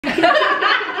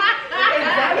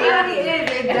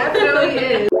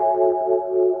really is.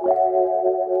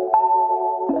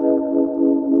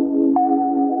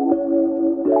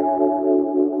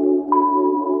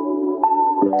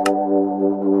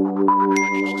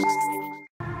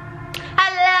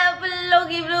 Hello,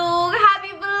 vloggy vlog. Happy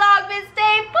Vlogmas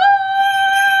Day 4.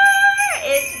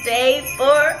 It's day 4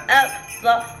 of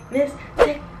Vlogmas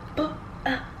Day 4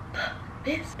 of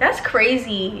Vlogmas. That's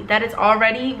crazy that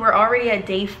we're already at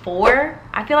day 4.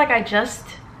 I feel like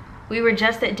we were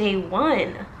just at day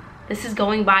 1. This is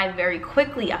going by very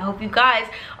quickly. I hope you guys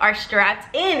are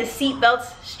strapped in,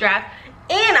 seatbelts strapped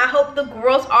in. I hope the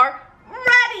girls are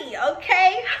ready,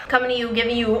 okay? Coming to you,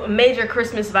 giving you major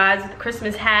Christmas vibes with the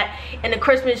Christmas hat and the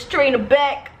Christmas tree in the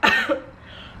back.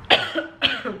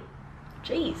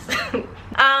 Jeez.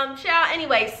 Child,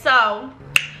 anyway, so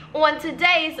on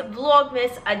today's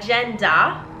Vlogmas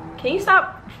agenda, can you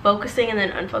stop focusing and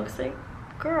then unfocusing?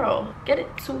 Girl, get it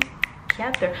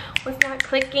together. What's not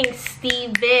clicking,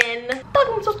 Steven? I thought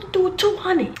I'm supposed to do it too,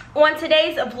 honey. On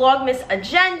today's Vlogmas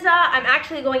agenda, I'm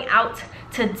actually going out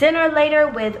to dinner later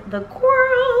with the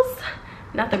girls.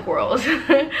 Not the girls.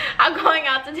 I'm going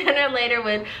out to dinner later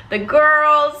with the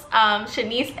girls,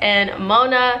 Shanice and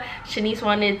Mona. Shanice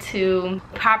wanted to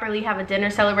properly have a dinner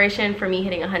celebration for me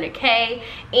hitting 100K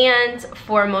and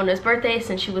for Mona's birthday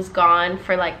since she was gone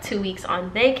for like 2 weeks on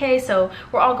vacay. So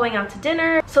we're all going out to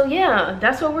dinner. So yeah,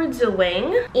 that's what we're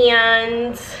doing.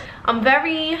 And I'm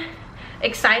very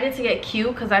excited to get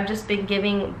cute because I've just been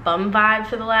giving bum vibes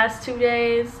for the last 2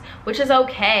 days, which is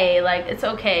okay. Like, it's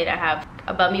okay to have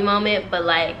a bummy moment, but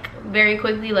like very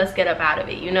quickly let's get up out of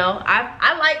it, you know.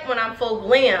 I like when I'm full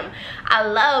glam. I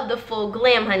love the full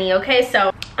glam, honey. Okay,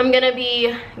 so I'm gonna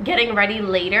be getting ready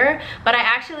later, but I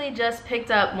actually just picked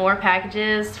up more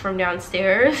packages from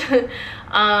downstairs.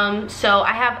 So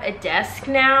I have a desk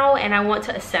now and I want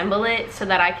to assemble it so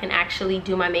that I can actually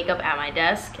do my makeup at my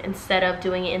desk instead of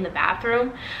doing it in the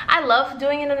bathroom. I love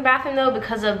doing it in the bathroom though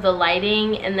because of the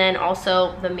lighting and then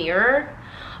also the mirror.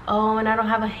 Oh, and I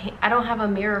don't have a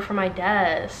mirror for my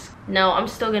desk. No, I'm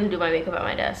still gonna do my makeup at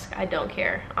my desk. I don't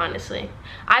care, honestly.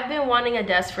 I've been wanting a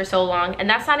desk for so long, and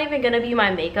that's not even gonna be my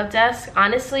makeup desk.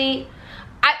 Honestly,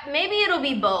 maybe it'll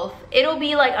be both. It'll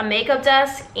be like a makeup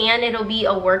desk and it'll be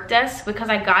a work desk because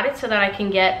I got it so that I can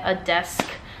get a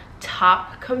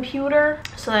desktop computer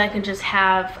so that I can just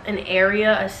have an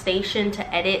area, a station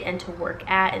to edit and to work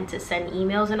at and to send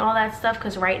emails and all that stuff,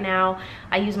 because right now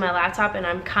I use my laptop and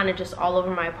I'm kind of just all over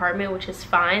my apartment, which is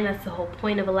fine. That's the whole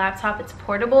point of a laptop. It's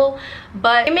portable,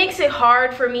 but it makes it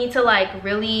hard for me to like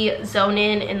really zone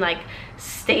in and like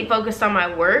stay focused on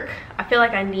my work. I feel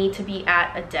like I need to be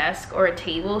at a desk or a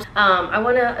table. I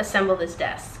want to assemble this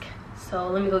desk, so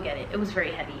let me go get it. It was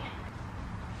very heavy.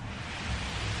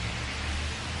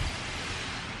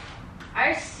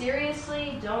 I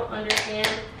seriously don't understand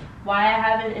why I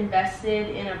haven't invested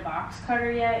in a box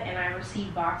cutter yet, and I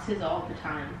receive boxes all the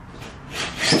time.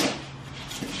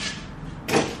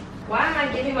 Why am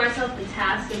I giving myself the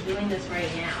task of doing this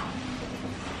right now?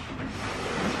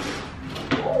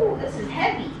 Oh, this is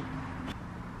heavy.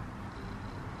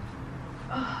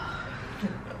 Oh.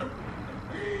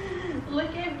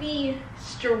 Look at me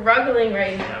struggling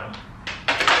right now.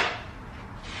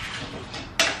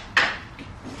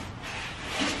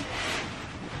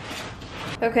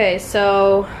 Okay,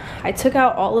 so I took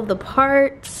out all of the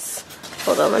parts.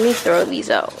 Hold on, let me throw these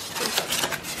out.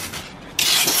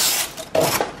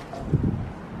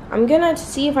 I'm gonna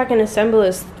see if I can assemble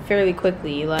this fairly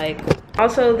quickly. Like,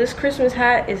 also this Christmas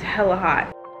hat is hella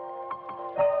hot.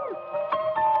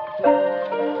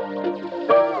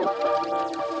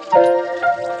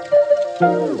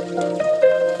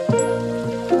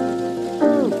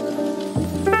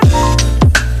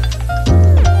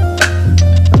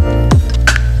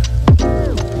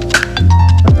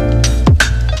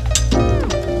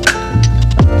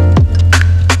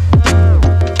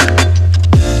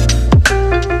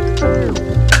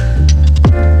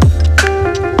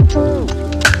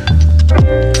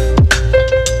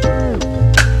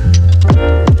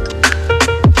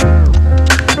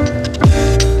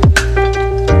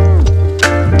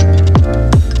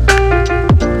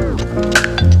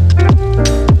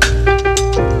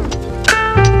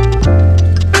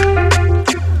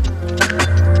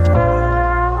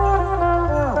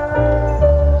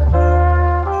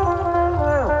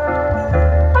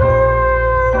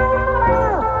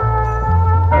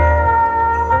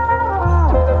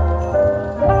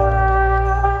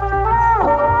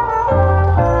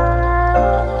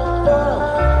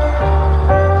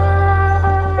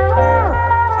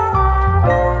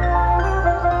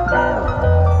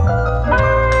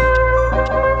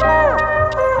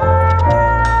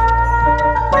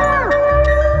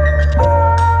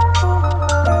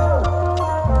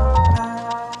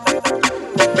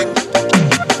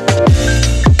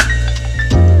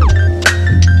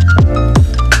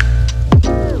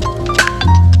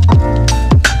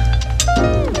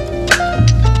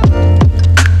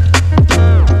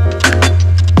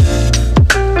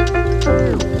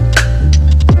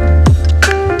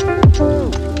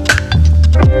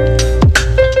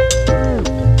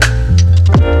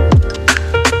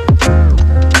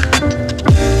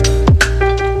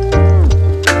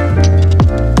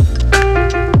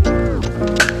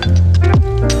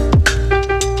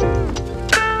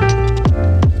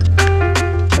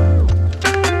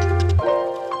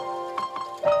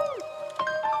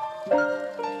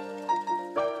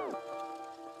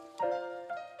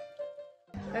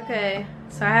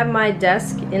 So I have my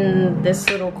desk in this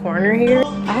little corner here.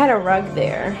 I had a rug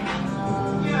there.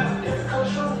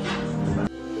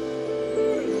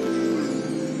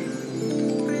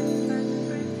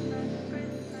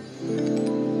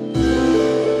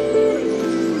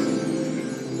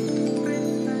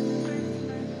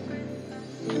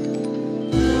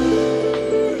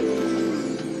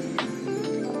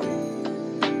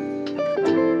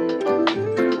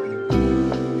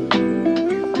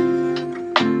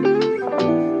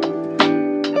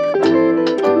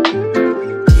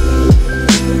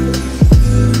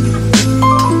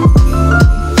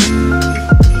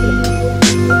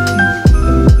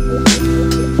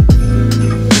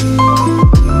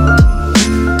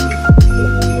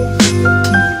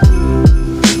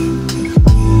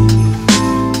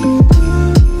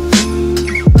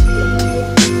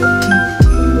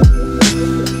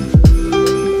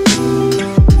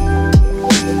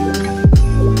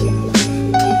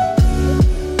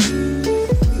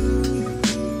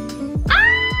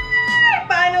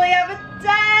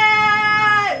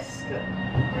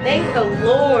 Thank the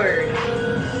Lord.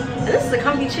 And this is a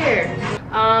comfy chair.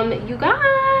 You guys,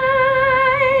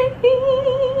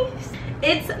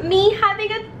 it's me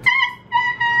having a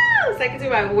test. So I can do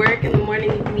my work in the morning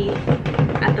with me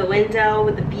at the window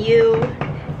with the view,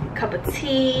 cup of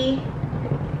tea.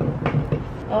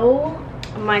 Oh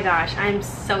my gosh, I'm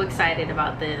so excited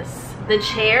about this. The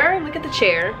chair, look at the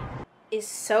chair, is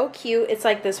so cute. It's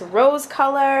like this rose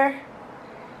color.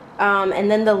 And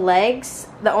then the legs,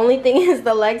 the only thing is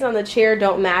the legs on the chair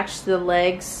don't match the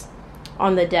legs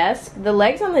on the desk. The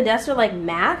legs on the desk are like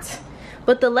matte,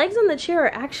 but the legs on the chair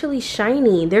are actually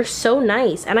shiny. They're so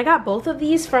nice. And I got both of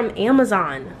these from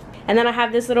Amazon. And then I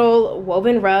have this little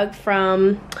woven rug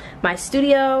from my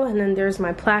studio, and then there's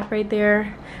my plaque right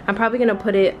there. I'm probably gonna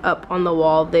put it up on the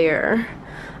wall there.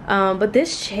 But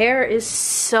this chair is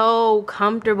so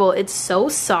comfortable. It's so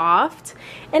soft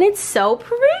and it's so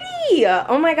pretty.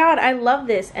 Oh my god, I love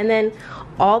this. And then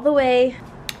all the way,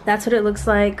 that's what it looks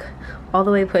like, all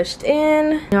the way pushed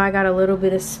in. You know, I got a little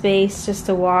bit of space just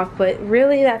to walk, but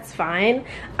really that's fine.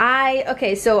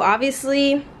 Okay, so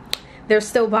obviously there's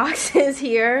still boxes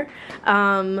here.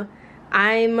 I'm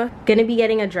gonna be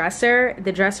getting a dresser.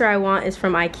 The dresser I want is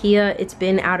from IKEA. It's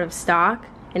been out of stock.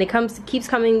 And it keeps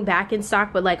coming back in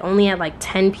stock, but like only at like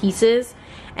 10 pieces.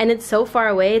 And it's so far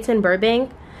away, it's in Burbank.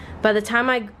 By the time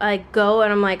I go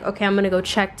and I'm like, okay, I'm gonna go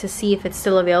check to see if it's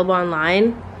still available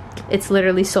online, it's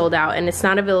literally sold out and it's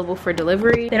not available for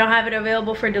delivery. They don't have it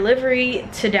available for delivery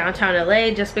to downtown LA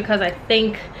just because I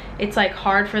think it's like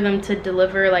hard for them to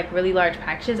deliver like really large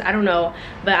packages. I don't know,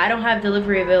 but I don't have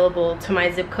delivery available to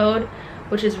my zip code,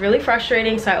 which is really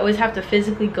frustrating. So I always have to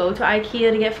physically go to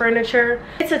IKEA to get furniture.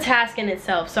 It's a task in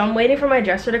itself. So I'm waiting for my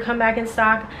dresser to come back in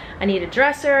stock. I need a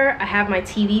dresser. I have my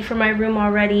TV for my room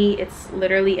already. It's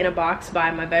literally in a box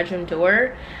by my bedroom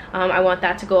door. I want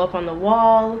that to go up on the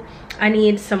wall. I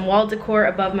need some wall decor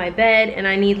above my bed, and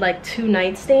I need like 2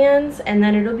 nightstands, and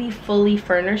then it'll be fully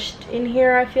furnished in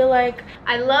here, I feel like.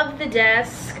 I love the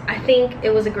desk. I think it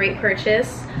was a great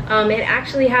purchase. It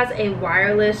actually has a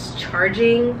wireless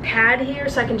charging pad here,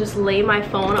 so I can just lay my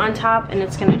phone on top and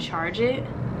it's gonna charge it.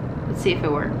 Let's see if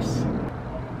it works.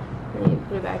 Let me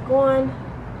put it back on.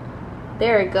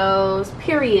 There it goes,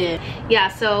 period. Yeah,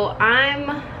 so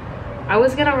I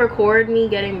was gonna record me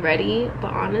getting ready,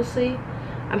 but honestly,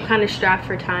 I'm kind of strapped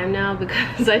for time now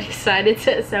because I decided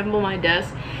to assemble my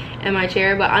desk and my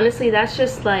chair. But honestly, that's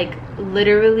just like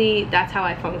literally, that's how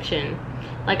I function.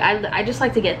 Like I just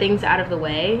like to get things out of the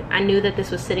way. I knew that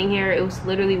this was sitting here. It was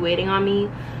literally waiting on me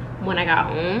when I got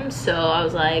home. So I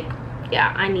was like,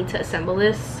 yeah, I need to assemble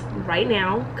this right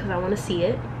now because I want to see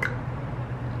it.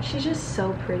 She's just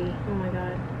so pretty. Oh my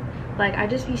god. Like I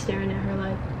just be staring at her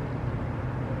like,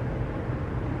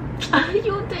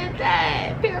 you did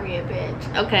that, period,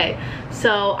 bitch. Okay,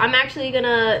 so I'm actually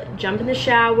gonna jump in the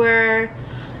shower,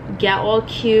 get all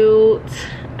cute,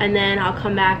 and then I'll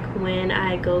come back when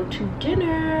I go to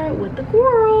dinner with the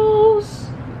girls.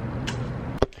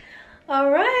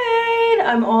 All right,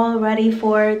 I'm all ready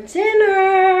for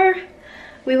dinner.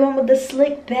 We went with the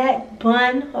slick back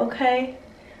bun, okay?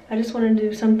 I just want to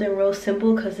do something real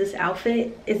simple because this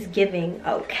outfit is giving,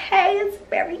 okay? It's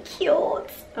very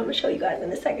cute. I'm gonna show you guys in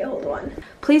a second, hold on.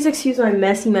 Please excuse my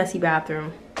messy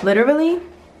bathroom. Literally,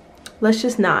 let's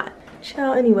just not.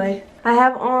 Ciao, anyway. I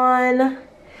have on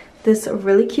this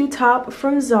really cute top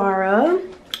from Zara.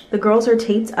 The girls are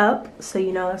taped up, so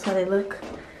you know that's how they look.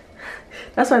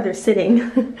 That's why they're sitting.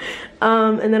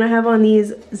 And then I have on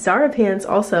these Zara pants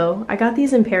also. I got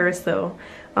these in Paris though,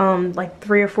 like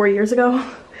 3 or 4 years ago.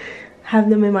 Have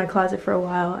them in my closet for a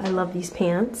while. I love these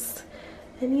pants.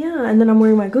 And yeah, and then I'm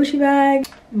wearing my Gucci bag,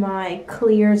 my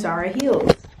clear Zara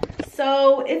heels.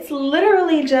 So it's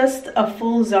literally just a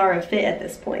full Zara fit at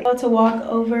this point. I'm about to walk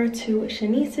over to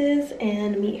Shanice's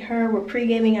and meet her. We're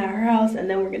pre-gaming at her house and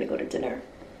then we're gonna go to dinner.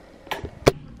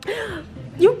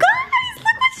 You guys,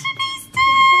 look what Shanice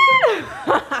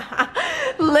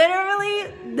did! Literally,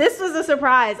 this was a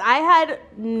surprise. I had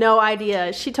no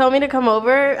idea. She told me to come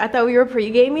over. I thought we were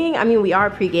pre-gaming. I mean, we are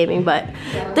pre-gaming, but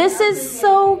this is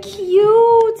so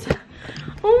cute.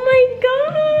 Oh my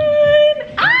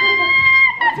god. Ah,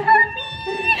 that's for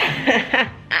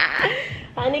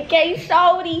me. 100K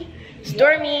shorty.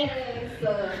 Stormy.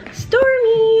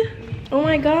 Stormy. Oh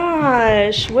my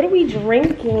gosh. What are we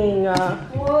drinking?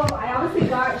 Well, I honestly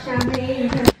got champagne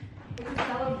because it's a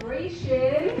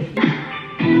celebration.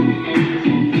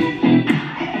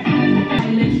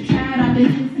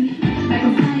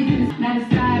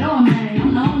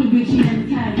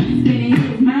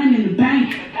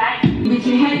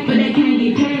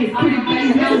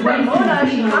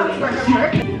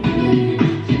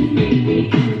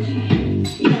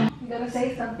 You gonna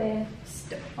say something?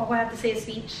 Oh, I have to say a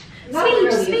speech.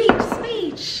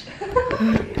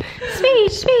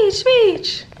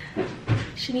 Speech.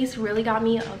 Shanice really got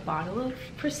me a bottle of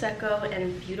Prosecco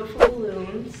and beautiful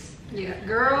balloons. Yeah,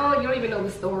 girl, you don't even know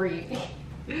the story.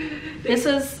 This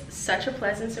was such a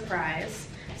pleasant surprise.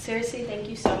 Seriously, thank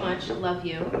you so much. Love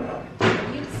you.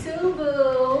 You too,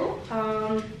 boo.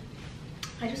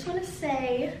 I just want to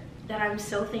say that I'm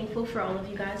so thankful for all of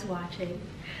you guys watching.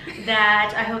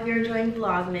 That I hope you're enjoying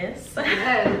Vlogmas.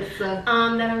 Yes. That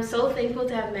I'm so thankful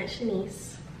to have met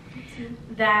Shanice.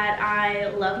 That I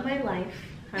love my life.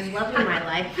 I'm loving my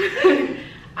life.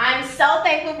 I'm so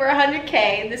thankful for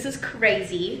 100K. This is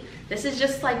crazy. This is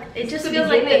just like, it just feels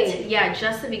like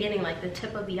just the beginning, like the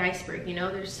tip of the iceberg, you know?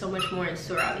 There's so much more in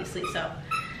store, obviously. So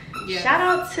yes. Shout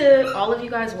out to all of you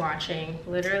guys watching.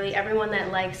 Literally everyone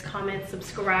that likes, comments,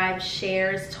 subscribes,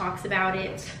 shares, talks about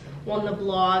it on the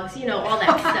blogs, you know, all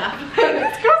that stuff.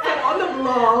 On the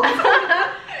blog.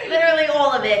 Literally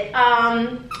all of it.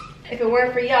 If it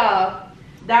weren't for y'all,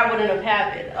 that wouldn't have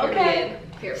happened. Okay.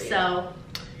 Period. So,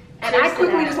 and I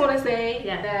quickly just want to say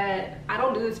that I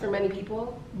don't do this for many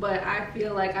people, but I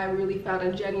feel like I really found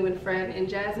a genuine friend in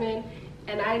Jasmine,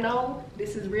 and I know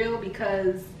this is real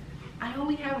because I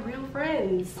only have real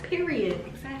friends. Period.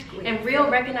 Exactly. And real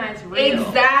recognize real.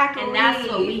 Exactly. And that's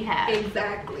what we have.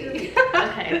 Exactly.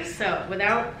 Okay, so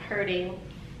without hurting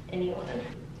anyone.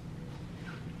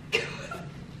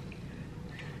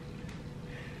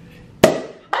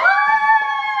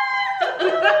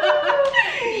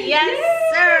 Yes,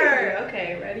 sir.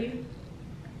 Okay, ready?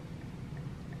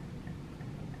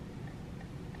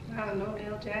 Wow, no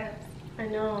nail jabs. I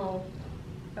know.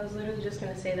 I was literally just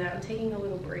gonna say that. I'm taking a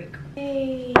little break.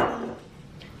 Hey.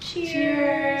 Cheers.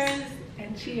 Cheers.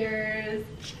 And cheers.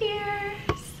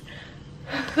 Cheers.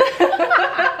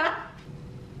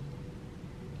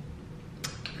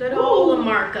 Good old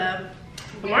Lamarca.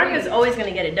 Lamarca's always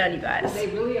gonna get it done, you guys. They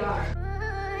really are.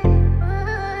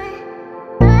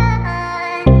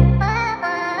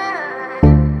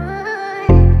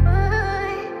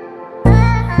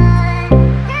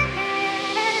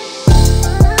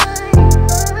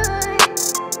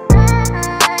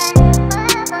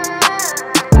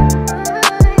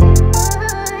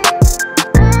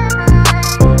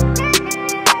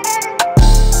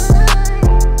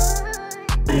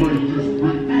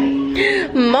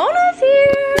 Mona's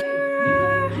here.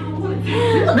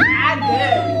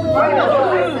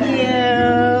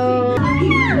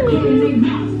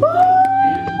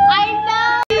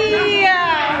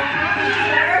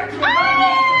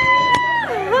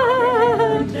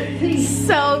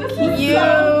 So cute.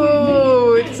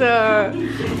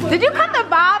 Did you cut the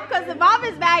bob? Because the bob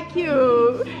is that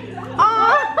cute.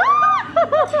 Oh.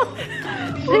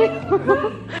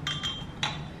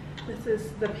 This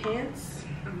is the pants.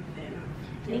 I'm a fan of.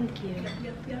 Thank you.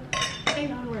 Yep.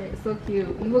 Alright, so cute.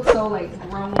 You look so like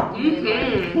grown.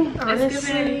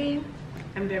 Honestly,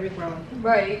 I'm very grown.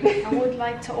 Right. I would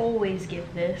like to always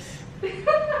give this.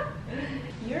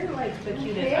 You're like the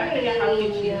cutest. I forget how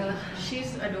cute she is.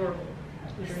 She's adorable.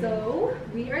 So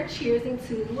we are cheersing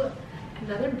to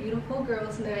another beautiful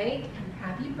girls' night.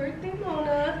 Happy birthday,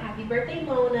 Mona. Happy birthday,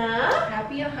 Mona.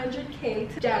 Happy 100K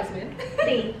to Jasmine.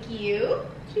 Thank you.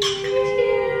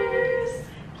 Cheers.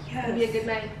 Yes. It'll be a good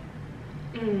night.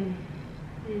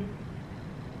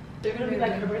 They're gonna be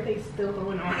like, her birthday's still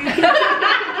going on. It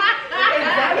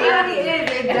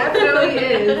definitely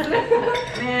is.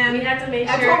 Man, we have to make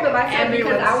sure. I told them, I said,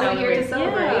 because I was here to celebrates.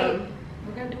 celebrate. Yeah.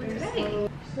 We're gonna do it today.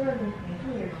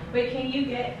 Wait, can you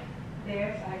get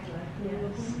their flags left?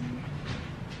 Yes.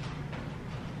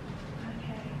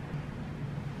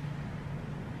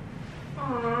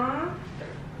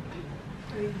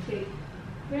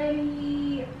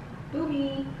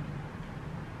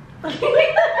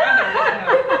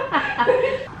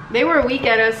 They were weak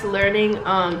at us learning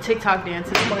TikTok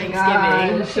dances for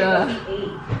Thanksgiving.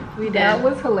 We did. That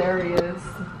was hilarious.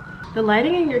 The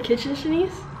lighting in your kitchen,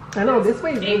 Shanice? I know, this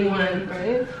way is really good,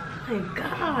 right? Oh my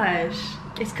gosh.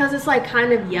 It's because it's like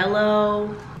kind of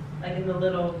yellow. Like in the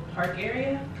little park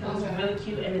area. It's really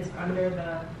cute and it's under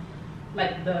the,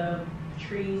 like the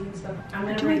trees and stuff. I'm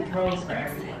gonna make rolls for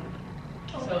everyone.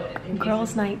 So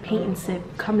Girls' night paint and sip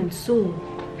coming soon.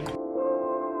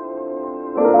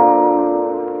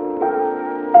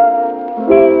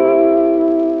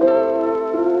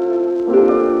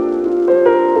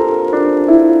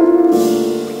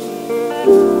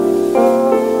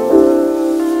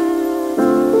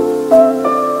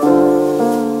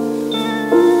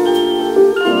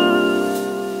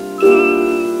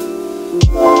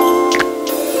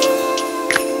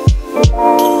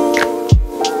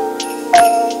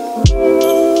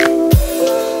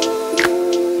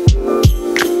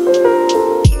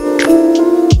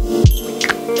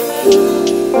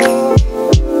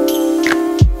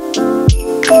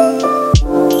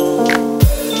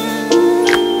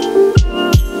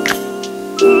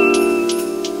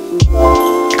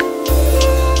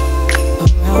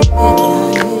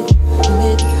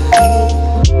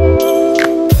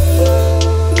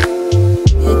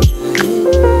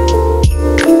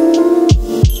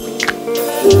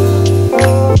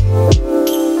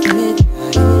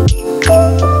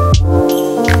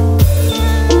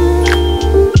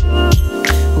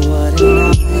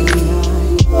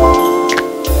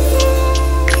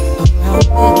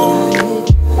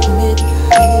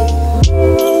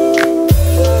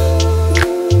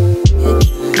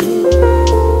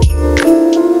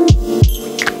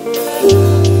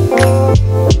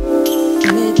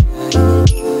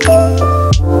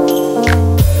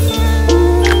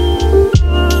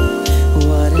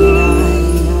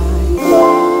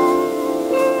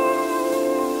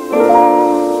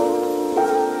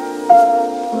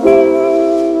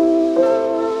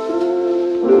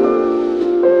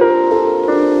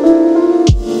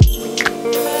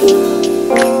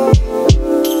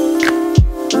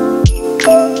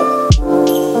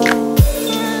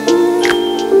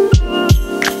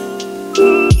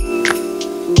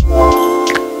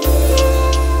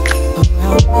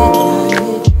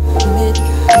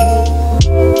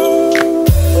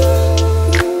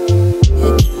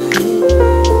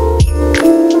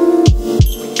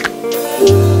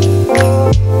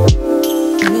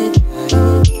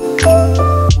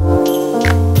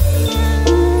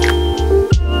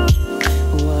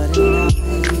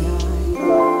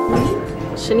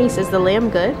 Shanice, is the lamb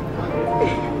good?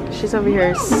 She's over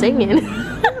here singing.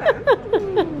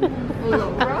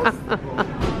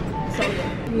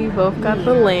 We both got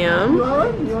the lamb.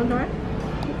 You want to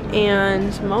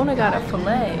And Mona got a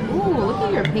fillet. Ooh, look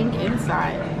at your pink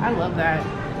inside. I love that.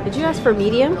 Did you ask for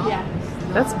medium? Yeah.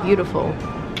 That's beautiful.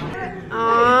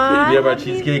 We have our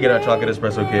cheesecake and our chocolate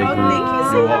espresso cake. Oh, thank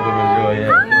you so much.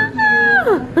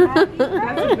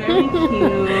 That's very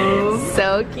cute.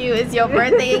 So cute. It's your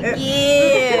birthday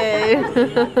again.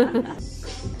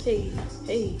 Hey,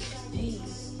 hey, hey,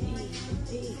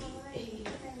 hey, hey,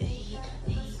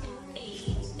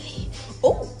 hey.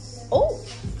 Oh, oh,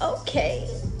 okay,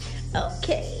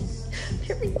 okay.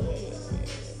 Period.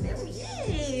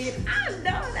 Period. I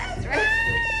know that's right.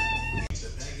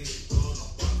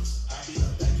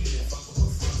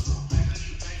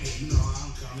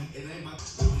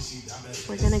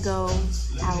 We're gonna go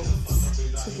out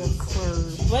to the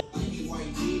club. What?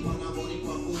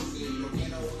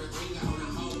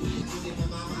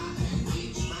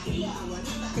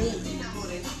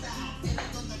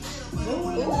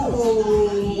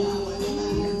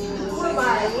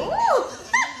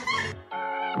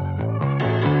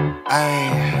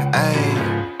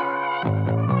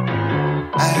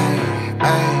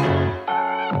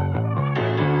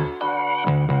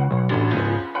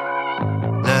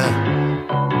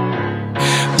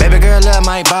 Baby girl love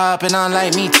my bop and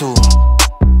unlike me too.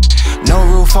 No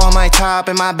roof on my top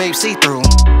and my babe see-through.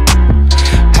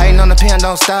 Hating on the pen,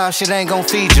 don't stop, shit ain't gon'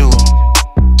 feed you.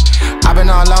 I been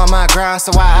all on my grind,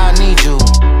 so why I need you?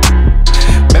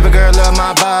 Baby girl love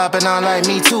my bop and unlike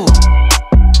me too.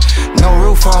 No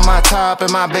roof on my top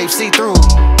and my babe see-through.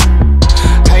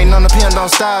 Hating on the pen, don't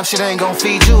stop, shit ain't gon'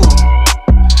 feed you.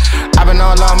 I been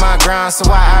all on my grind, so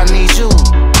why I need you?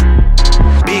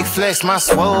 Big flex, my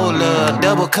swole up.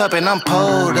 Double cup and I'm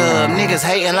pulled up. Niggas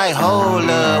hating like hold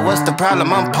up. What's the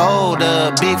problem? I'm pulled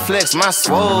up. Big flex, my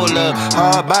swole up.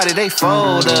 Hard body, they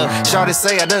fold up. Shawty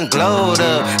say I done glowed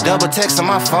up. Double text on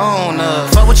my phone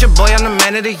up. Fuck with your boy, I'm the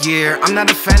man of the year. I'm not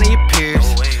a fan of your peers.